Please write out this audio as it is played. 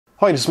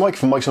Hi, this is Mike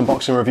from Mike's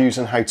Unboxing Reviews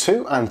and How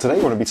To, and today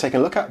we're going to be taking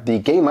a look at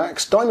the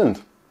GameMax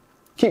Diamond.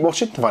 Keep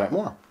watching to find out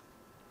more.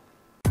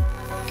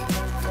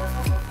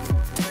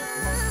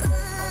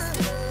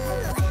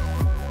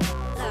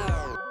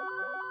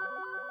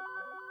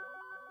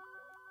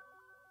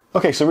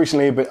 Okay, so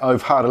recently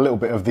I've had a little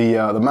bit of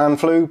the man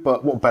flu,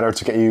 but what better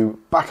to get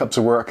you back up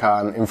to work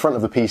and in front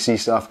of the PC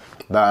stuff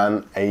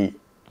than a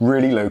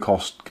really low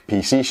cost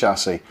PC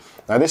chassis.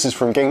 Now this is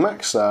from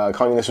GameMax,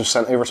 kindly this was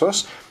sent over to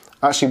us.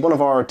 Actually, one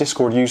of our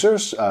Discord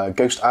users,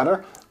 Ghost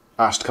Adder,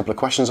 asked a couple of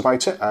questions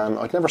about it, and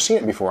I'd never seen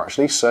it before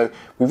actually, so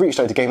we reached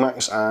out to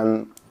GameMax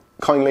and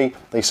kindly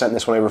they sent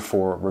this one over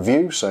for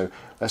review, so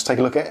let's take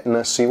a look at it and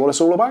let's see what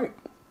it's all about.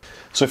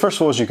 So first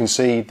of all, as you can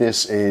see,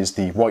 this is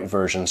the white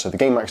version. So the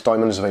GameMax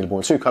Diamond is available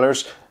in two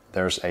colours.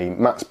 There's a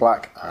matte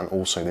black and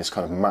also this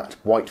kind of matte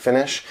white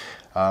finish.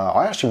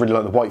 I actually really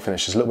like the white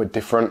finish, it's a little bit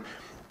different.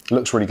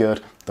 Looks really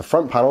good. The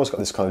front panel's got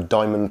this kind of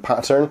diamond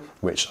pattern,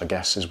 which I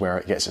guess is where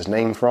it gets its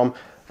name from.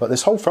 But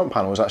this whole front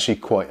panel is actually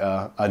quite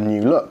a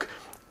new look.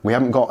 We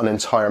haven't got an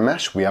entire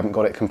mesh, we haven't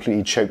got it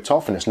completely choked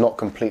off, and it's not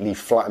completely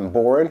flat and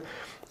boring.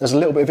 There's a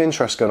little bit of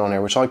interest going on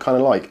here, which I kind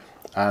of like.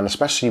 And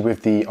especially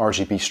with the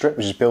RGB strip,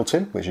 which is built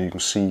in, which you can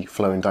see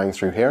flowing down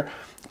through here,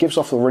 gives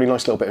off a really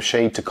nice little bit of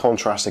shade to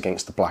contrast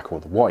against the black or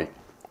the white.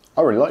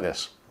 I really like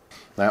this.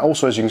 Now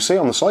also, as you can see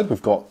on the side,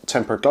 we've got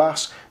tempered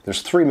glass.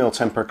 There's 3mm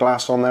tempered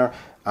glass on there.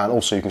 And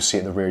also you can see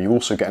at the rear, you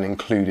also get an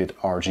included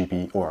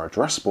RGB or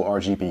addressable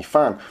RGB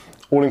fan,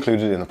 all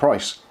included in the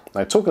price.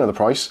 Now talking of the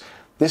price,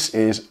 this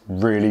is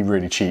really,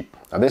 really cheap.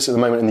 Now this at the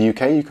moment in the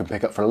UK, you can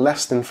pick up for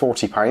less than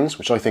 £40,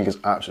 which I think is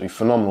absolutely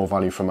phenomenal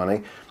value for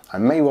money,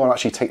 and may well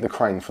actually take the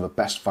crown for the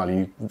best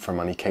value for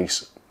money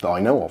case that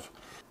I know of.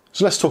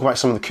 So let's talk about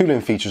some of the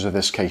cooling features of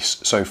this case.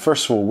 So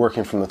first of all,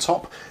 working from the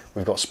top,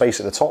 we've got space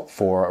at the top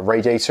for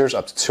radiators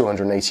up to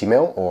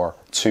 280mm or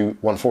two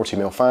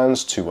 140mm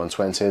fans, two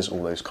 120s,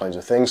 all those kinds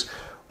of things.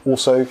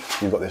 Also,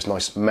 you've got this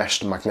nice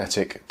meshed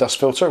magnetic dust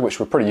filter, which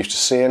we're pretty used to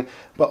seeing,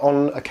 but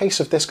on a case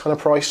of this kind of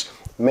price,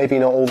 maybe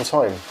not all the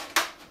time.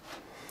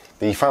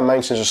 The fan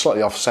mountings are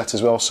slightly offset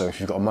as well, so if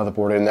you've got a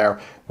motherboard in there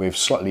with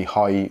slightly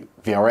high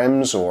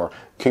VRMs or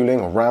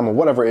cooling or RAM or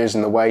whatever it is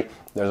in the way,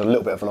 there's a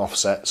little bit of an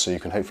offset so you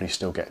can hopefully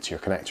still get to your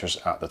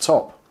connectors at the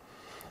top.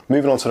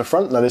 Moving on to the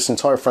front, now this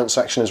entire front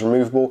section is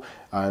removable,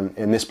 and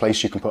in this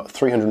place you can put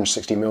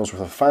 360mm worth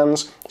of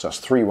fans, so that's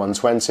three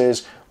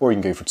 120s, or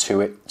you can go for two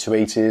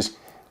 280s,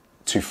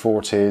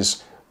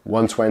 240s,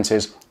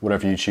 120s,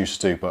 whatever you choose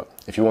to do, but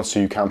if you want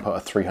to, you can put a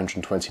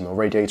 320mm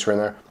radiator in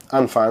there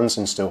and fans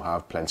and still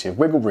have plenty of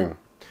wiggle room.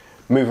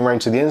 Moving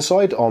around to the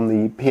inside, on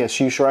the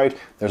PSU shroud,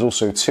 there's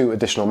also two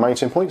additional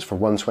mounting points for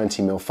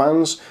 120mm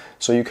fans,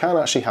 so you can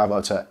actually have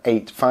up to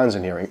 8 fans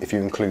in here if you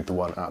include the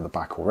one at the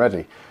back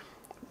already.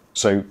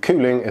 So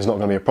cooling is not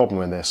going to be a problem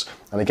with this.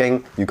 And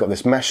again, you've got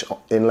this mesh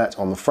inlet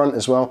on the front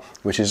as well,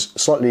 which is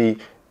slightly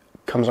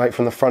comes out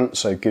from the front,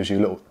 so it gives you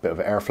a little bit of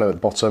airflow at the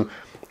bottom.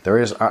 There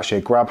is actually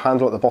a grab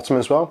handle at the bottom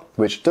as well,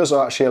 which does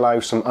actually allow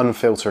some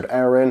unfiltered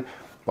air in,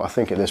 but I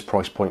think at this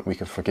price point we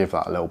can forgive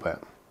that a little bit.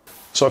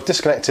 So I've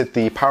disconnected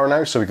the power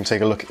now so we can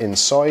take a look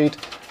inside,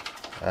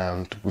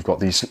 and we've got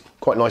these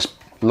quite nice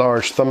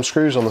large thumb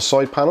screws on the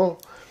side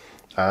panel,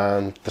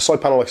 and the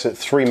side panel, like I said,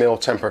 3mm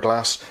tempered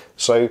glass,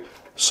 so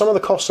some of the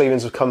cost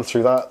savings have come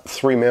through that.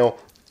 3mm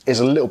is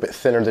a little bit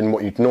thinner than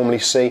what you'd normally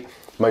see.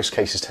 Most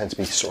cases tend to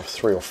be sort of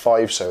 3 or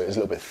 5, so it is a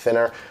little bit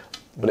thinner.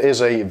 But it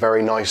is a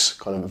very nice,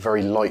 kind of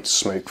very light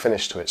smoke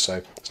finish to it,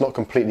 so it's not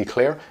completely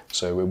clear,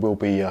 so it will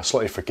be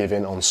slightly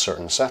forgiving on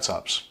certain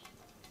setups.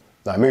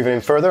 Now moving in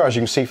further, as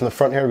you can see from the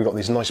front here, we've got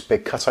these nice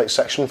big cutout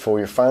section for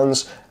your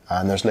fans,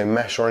 and there's no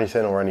mesh or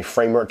anything or any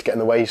framework to get in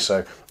the way,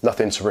 so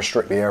nothing to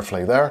restrict the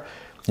airflow there.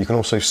 You can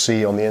also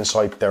see on the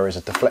inside there is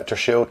a deflector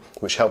shield,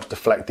 which helps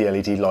deflect the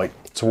LED light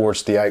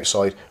towards the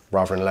outside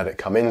rather than let it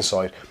come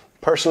inside.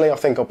 Personally, I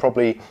think I'll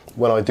probably,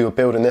 when I do a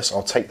build in this,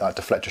 I'll take that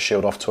deflector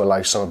shield off to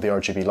allow some of the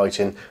RGB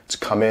lighting to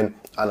come in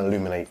and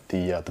illuminate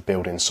the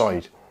build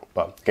inside.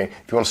 But again,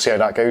 if you want to see how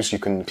that goes, you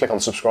can click on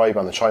subscribe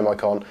and the chime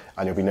icon,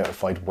 and you'll be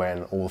notified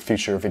when all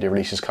future video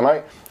releases come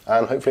out,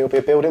 and hopefully it'll be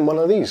a build in one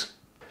of these.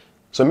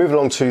 So moving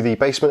along to the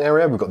basement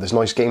area, we've got this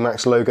nice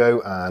GameMax logo,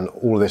 and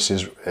all of this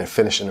is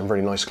finished in a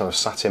really nice kind of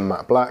satin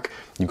matte black.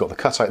 You've got the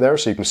cutout there,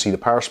 so you can see the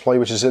power supply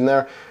which is in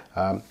there.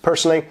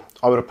 Personally,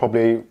 I would have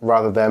probably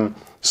rather them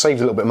saved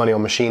a little bit of money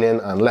on machining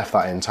and left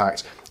that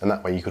intact, and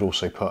that way you could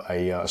also put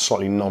a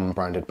slightly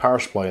non-branded power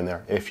supply in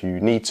there if you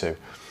need to.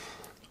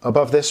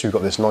 Above this, we've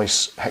got this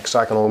nice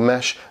hexagonal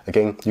mesh.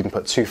 Again, you can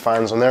put 2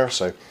 fans on there,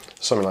 so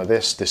something like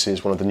this. This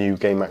is one of the new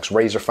GameMax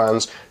Razor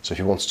fans, so if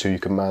you wanted to, you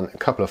can man a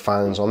couple of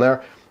fans on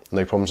there.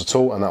 No problems at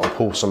all, and that will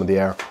pull some of the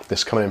air,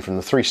 this coming in from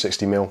the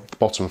 360mm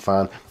bottom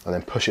fan, and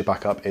then push it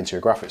back up into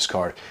your graphics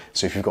card.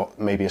 So if you've got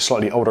maybe a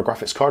slightly older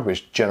graphics card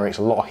which generates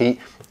a lot of heat,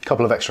 a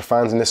couple of extra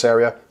fans in this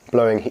area,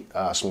 blowing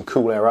some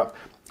cool air up,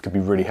 could be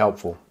really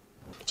helpful.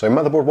 So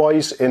motherboard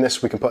wise, in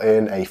this we can put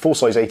in a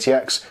full-size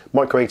ATX,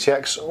 micro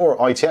ATX, or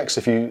ITX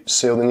if you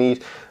still the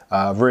need.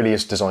 Really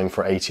is designed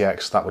for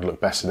ATX, that would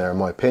look best in there in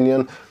my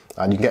opinion.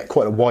 And you can get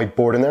quite a wide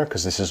board in there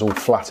because this is all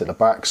flat at the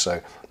back,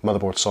 so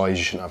motherboard size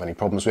you shouldn't have any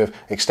problems with.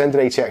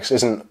 Extended ATX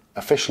isn't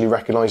officially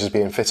recognised as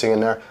being fitting in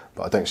there,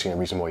 but I don't see any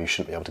reason why you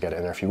shouldn't be able to get it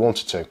in there if you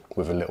wanted to,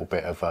 with a little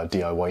bit of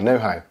DIY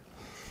know-how.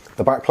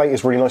 The back plate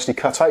is really nicely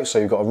cut out, so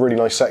you've got a really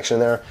nice section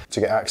there to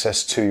get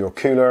access to your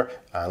cooler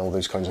and all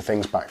those kinds of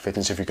things, back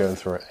fittings if you're going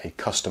through a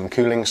custom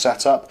cooling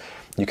setup.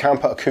 You can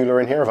put a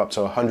cooler in here of up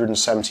to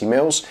 170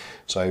 mils,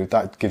 so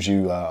that gives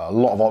you a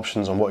lot of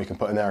options on what you can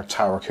put in there,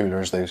 tower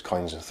coolers, those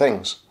kinds of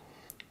things.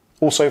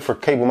 Also for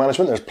cable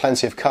management, there's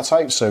plenty of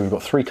cutouts, so we've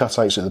got 3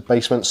 cutouts at the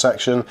basement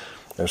section,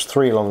 there's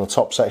 3 along the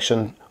top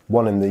section,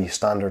 1 in the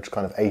standard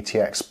kind of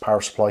ATX power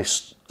supply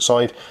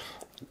side,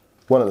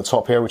 1 at the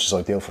top here, which is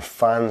ideal for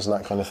fans and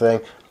that kind of thing,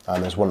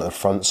 and there's 1 at the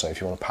front, so if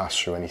you want to pass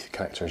through any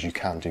connectors you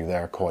can do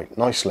there quite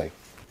nicely.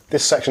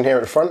 This section here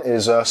at the front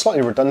is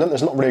slightly redundant.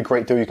 There's not really a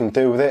great deal you can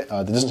do with it.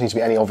 There doesn't seem to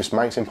be any obvious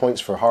mounting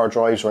points for hard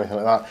drives or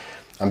anything like that,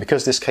 and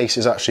because this case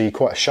is actually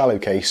quite a shallow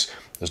case,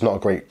 there's not a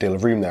great deal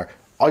of room there.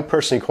 I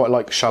personally quite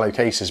like shallow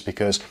cases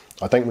because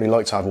I don't really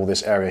like to have all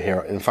this area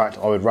here. In fact,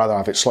 I would rather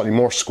have it slightly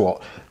more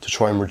squat to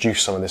try and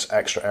reduce some of this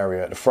extra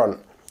area at the front.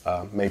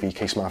 Maybe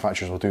case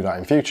manufacturers will do that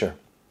in future.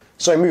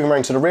 So moving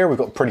around to the rear, we've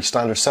got a pretty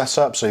standard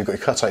setup. So you've got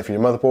your cutout for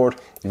your motherboard.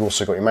 You've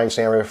also got your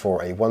mounting area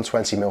for a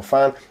 120mm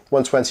fan.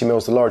 120mm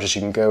is the largest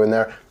you can go in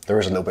there. There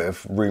is a little bit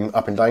of room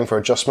up and down for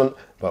adjustment,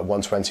 but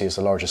 120 is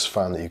the largest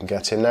fan that you can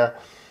get in there.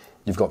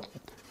 You've got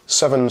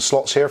 7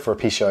 slots here for a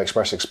PCI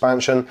Express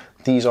expansion.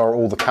 These are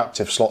all the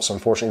captive slots,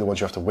 unfortunately, the ones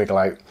you have to wiggle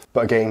out.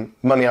 But again,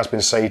 money has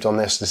been saved on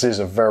this. This is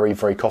a very,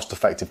 very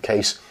cost-effective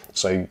case,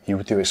 so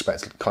you do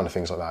expect kind of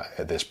things like that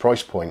at this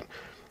price point.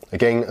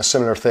 Again, a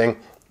similar thing,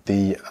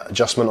 the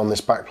adjustment on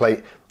this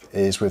backplate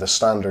is with a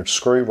standard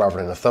screw rather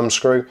than a thumb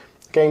screw.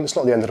 Again, it's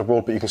not the end of the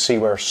world, but you can see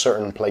where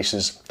certain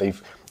places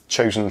they've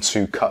chosen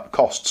to cut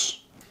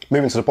costs.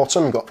 Moving to the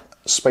bottom, we've got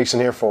space in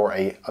here for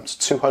a up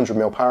to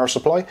 200mm power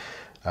supply.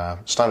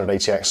 Standard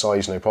ATX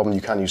size, no problem.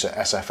 You can use an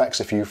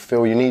SFX if you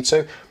feel you need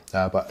to,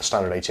 but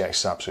standard ATX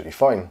is absolutely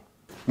fine.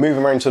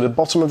 Moving around to the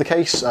bottom of the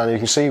case, and you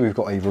can see we've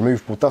got a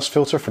removable dust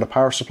filter for the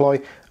power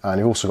supply, and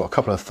you've also got a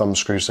couple of thumb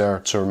screws there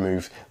to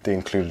remove the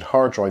included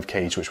hard drive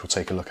cage, which we'll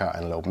take a look at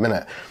in a little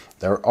minute.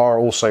 There are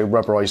also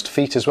rubberized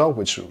feet as well,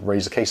 which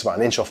raise the case about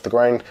 1 inch off the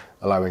ground,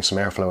 allowing some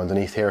airflow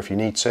underneath here if you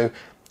need to,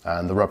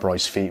 and the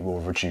rubberized feet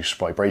will reduce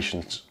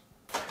vibrations.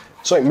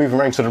 So moving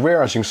around to the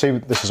rear, as you can see,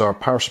 this is our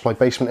power supply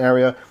basement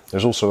area.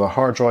 There's also a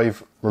hard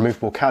drive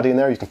removable caddy in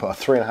there. You can put a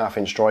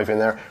 3.5-inch drive in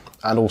there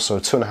and also a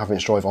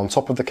 2.5-inch drive on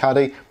top of the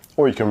caddy,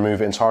 or you can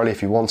remove it entirely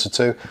if you wanted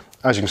to.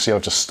 As you can see,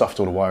 I've just stuffed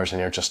all the wires in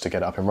here just to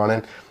get it up and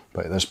running,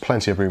 but there's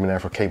plenty of room in there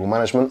for cable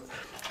management.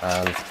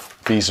 And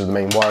these are the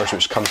main wires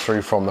which come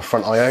through from the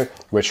front I/O,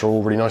 which are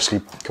all really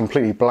nicely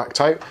completely blacked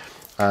out.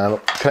 And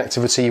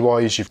connectivity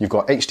wise, you've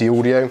got HD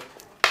audio,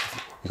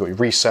 you've got your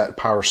reset,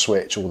 power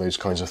switch, all those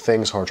kinds of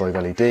things, hard drive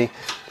LED.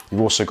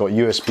 You've also got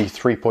USB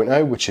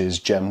 3.0, which is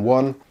Gen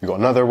 1. You've got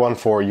another one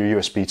for your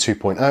USB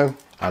 2.0.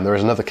 And there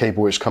is another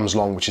cable which comes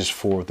along, which is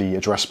for the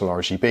addressable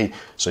RGB.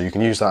 So you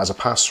can use that as a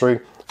pass-through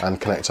and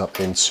connect up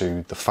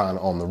into the fan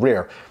on the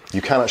rear.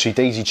 You can actually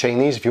daisy chain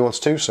these if you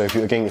wanted to. So if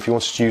you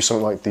wanted to use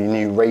something like the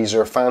new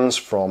Razer fans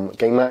from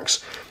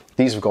GameMax,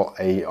 these have got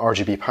a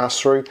RGB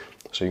pass-through.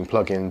 So you can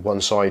plug in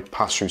one side,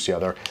 pass through to the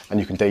other, and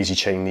you can daisy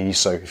chain these.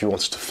 So if you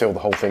wanted to fill the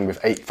whole thing with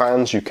 8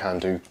 fans, you can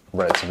do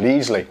relatively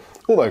easily.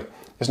 Although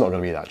it's not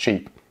going to be that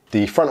cheap.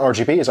 The front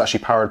RGB is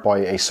actually powered by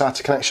a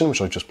SATA connection, which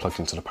I just plugged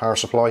into the power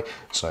supply.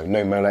 So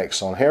no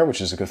Molex on here,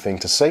 which is a good thing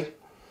to see.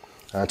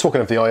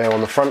 Talking of the I/O on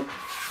the front,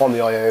 on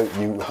the I/O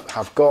you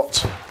have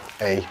got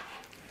a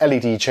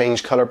LED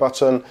change color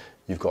button.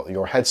 You've got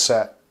your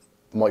headset,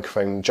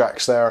 microphone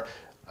jacks there,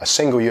 a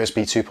single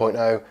USB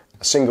 2.0,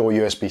 a single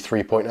USB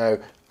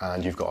 3.0,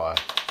 and you've got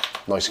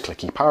a nice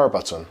clicky power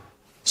button.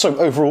 So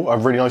overall, a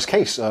really nice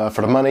case.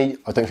 For the money,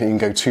 I don't think you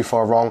can go too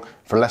far wrong.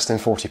 For less than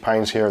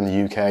 £40 here in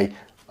the UK,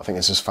 I think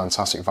this is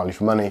fantastic value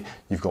for money.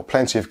 You've got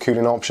plenty of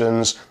cooling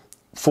options,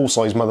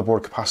 full-size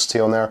motherboard capacity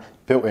on there,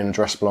 built-in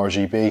addressable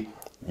RGB.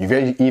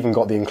 You've even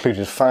got the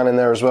included fan in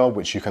there as well,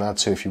 which you can add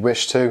to if you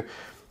wish to.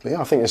 But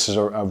yeah, I think this is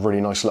a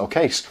really nice little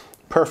case.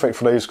 Perfect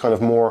for those kind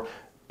of more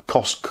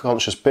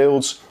cost-conscious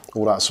builds,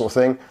 all that sort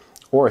of thing.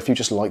 Or if you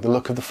just like the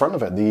look of the front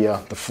of it.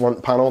 The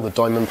front panel, the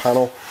diamond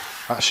panel,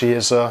 actually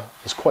is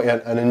quite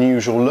an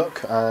unusual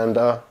look,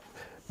 and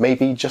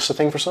maybe just a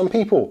thing for some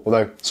people.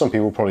 Although some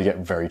people will probably get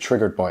very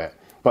triggered by it.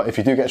 But if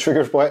you do get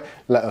triggered by it,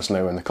 let us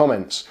know in the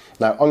comments.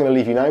 Now, I'm going to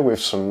leave you now with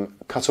some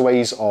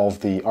cutaways of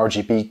the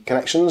RGB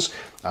connections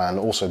and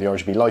also the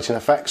RGB lighting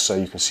effects so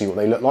you can see what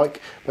they look like.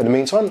 But in the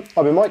meantime,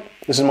 I've been Mike.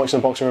 This is Mike's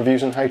Unboxing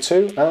Reviews and How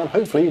To, and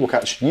hopefully we'll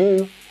catch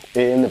you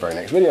in the very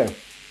next video.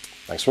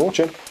 Thanks for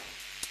watching.